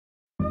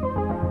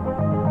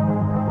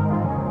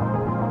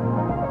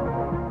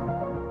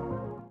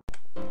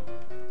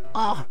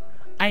Oh,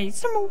 I need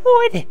some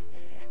wood. I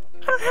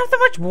don't have that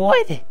much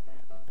wood.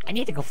 I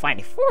need to go find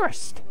a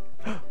forest.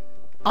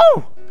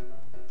 Oh,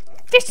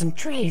 there's some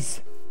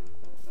trees.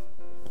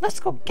 Let's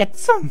go get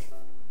some.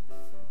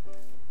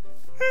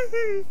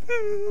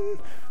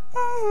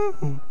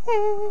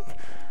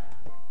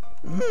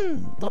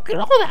 Look at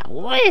all that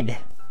wood.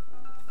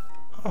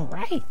 All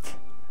right.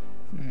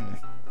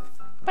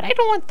 But I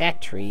don't want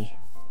that tree.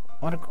 I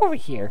want to go over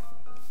here.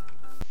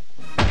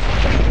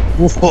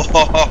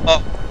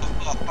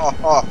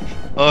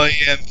 I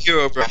am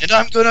Herobrine, and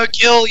I'm gonna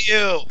kill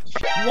you!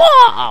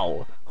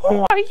 Wow!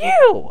 Who are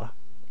you?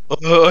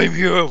 I'm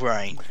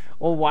Herobrine.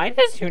 Well, why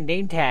does your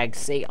name tag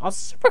say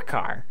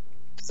Austinsupercar?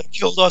 I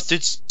killed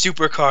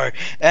Austinsupercar,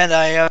 and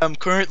I am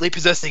currently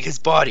possessing his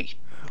body.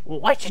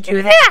 Why'd you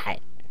do that?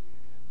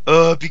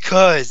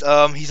 Because,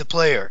 he's a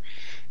player.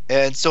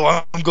 And so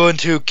I'm going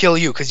to kill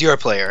you, because you're a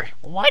player.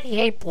 Why do you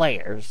hate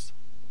players?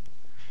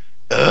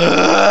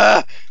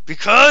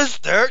 Because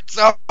they're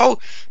so... Why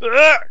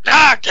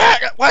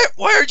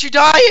aren't you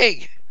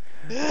dying?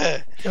 You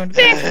want to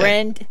be my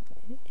friend?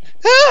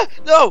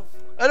 No!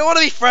 I don't want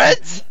to be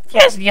friends!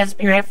 Yes,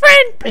 be my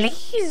friend,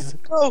 please!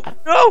 No! Please,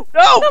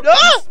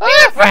 be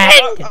my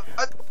friend!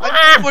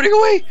 I'm running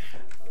away!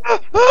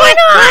 Why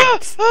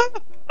not?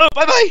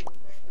 Bye-bye!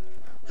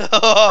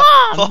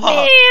 Oh,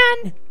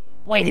 man!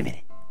 Wait a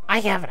minute, I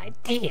have an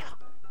idea!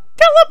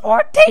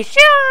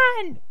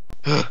 Teleportation!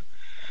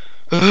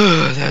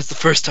 That's the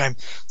first time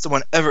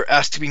someone ever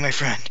asked to be my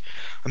friend.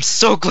 I'm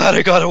so glad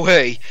I got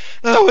away.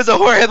 That was a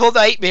horrible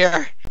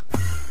nightmare.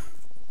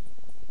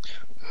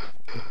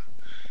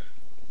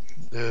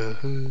 Yeah.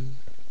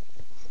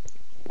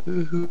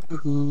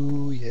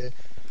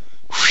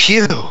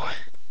 Phew.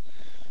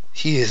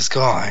 He is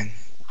gone.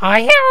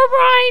 Hi,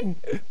 Herobrine!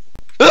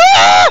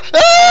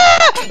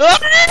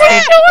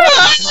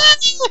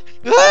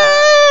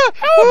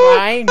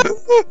 Herobrine!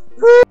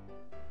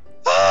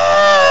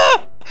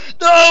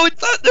 No,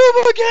 it's not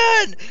Noob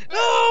again!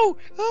 No!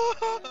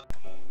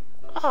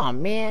 Oh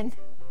man,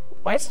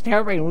 why doesn't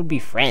Herobrine want to be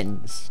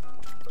friends?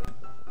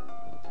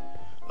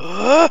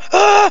 No!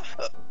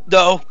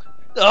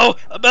 No!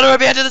 I better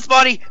abandon this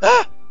body!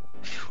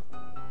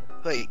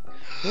 Wait.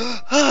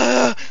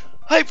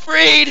 I'm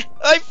freed!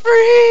 I'm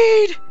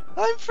freed!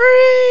 I'm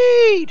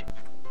freed!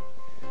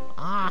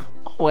 Oh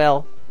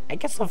well, I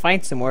guess I'll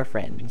find some more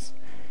friends.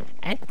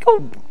 And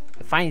go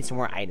find some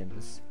more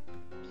items.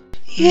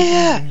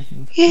 Yeah!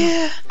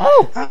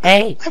 Oh,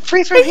 hey! I'm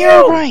free from Hey,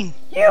 Herobrine!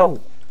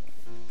 You!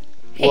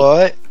 Hey,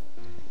 What?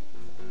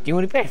 do you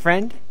want to be my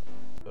friend?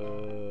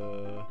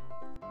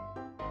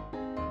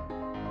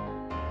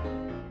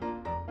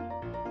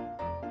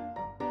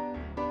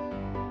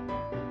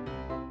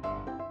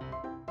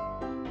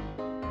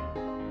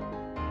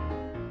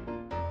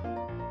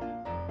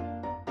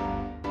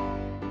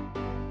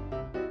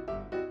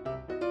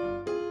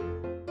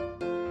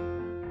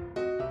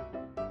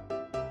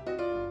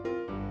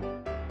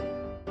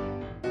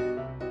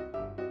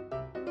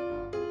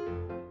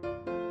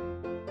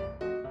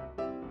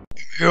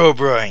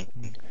 Herobrine.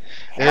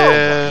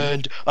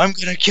 And I'm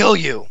gonna kill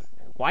you.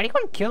 Why do you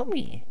want to kill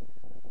me?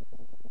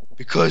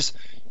 Because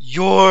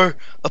you're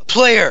a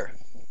player.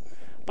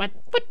 But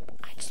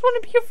I just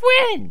want to be your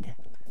friend.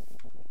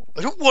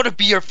 I don't want to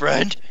be your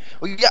friend.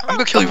 Well, yeah, I'm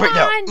gonna kill you come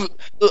right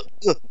now.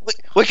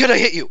 Why can't I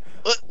hit you?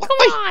 Come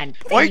on,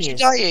 please. Why aren't you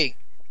dying?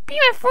 Be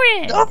my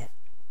friend.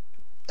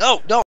 No, no.